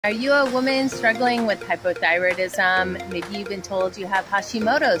Are you a woman struggling with hypothyroidism? Maybe you've been told you have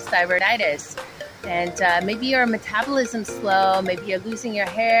Hashimotos Thyroiditis. And maybe your metabolism's slow, maybe you're losing your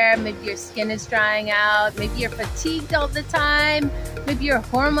hair, maybe your skin is drying out, maybe you're fatigued all the time, maybe your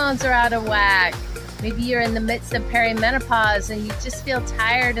hormones are out of whack, maybe you're in the midst of perimenopause and you just feel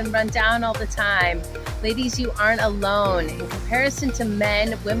tired and run down all the time. Ladies, you aren't alone. In comparison to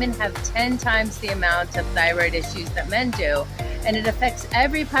men, women have 10 times the amount of thyroid issues that men do. And it affects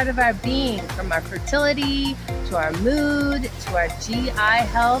every part of our being, from our fertility, to our mood, to our GI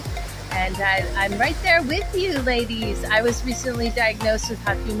health. And I'm right there with you, ladies. I was recently diagnosed with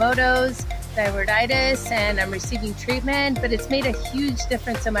Hashimoto's Thyroiditis and I'm receiving treatment, but it's made a huge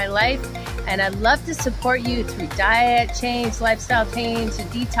difference in my life. And I'd love to support you through diet change, lifestyle change, and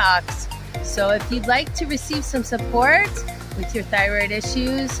detox. So if you'd like to receive some support with your thyroid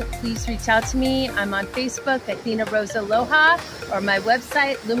issues, please reach out to me. I'm on Facebook, Athena Rose Aloha, or my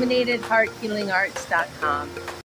website, LuminatedHeartHealingarts.com.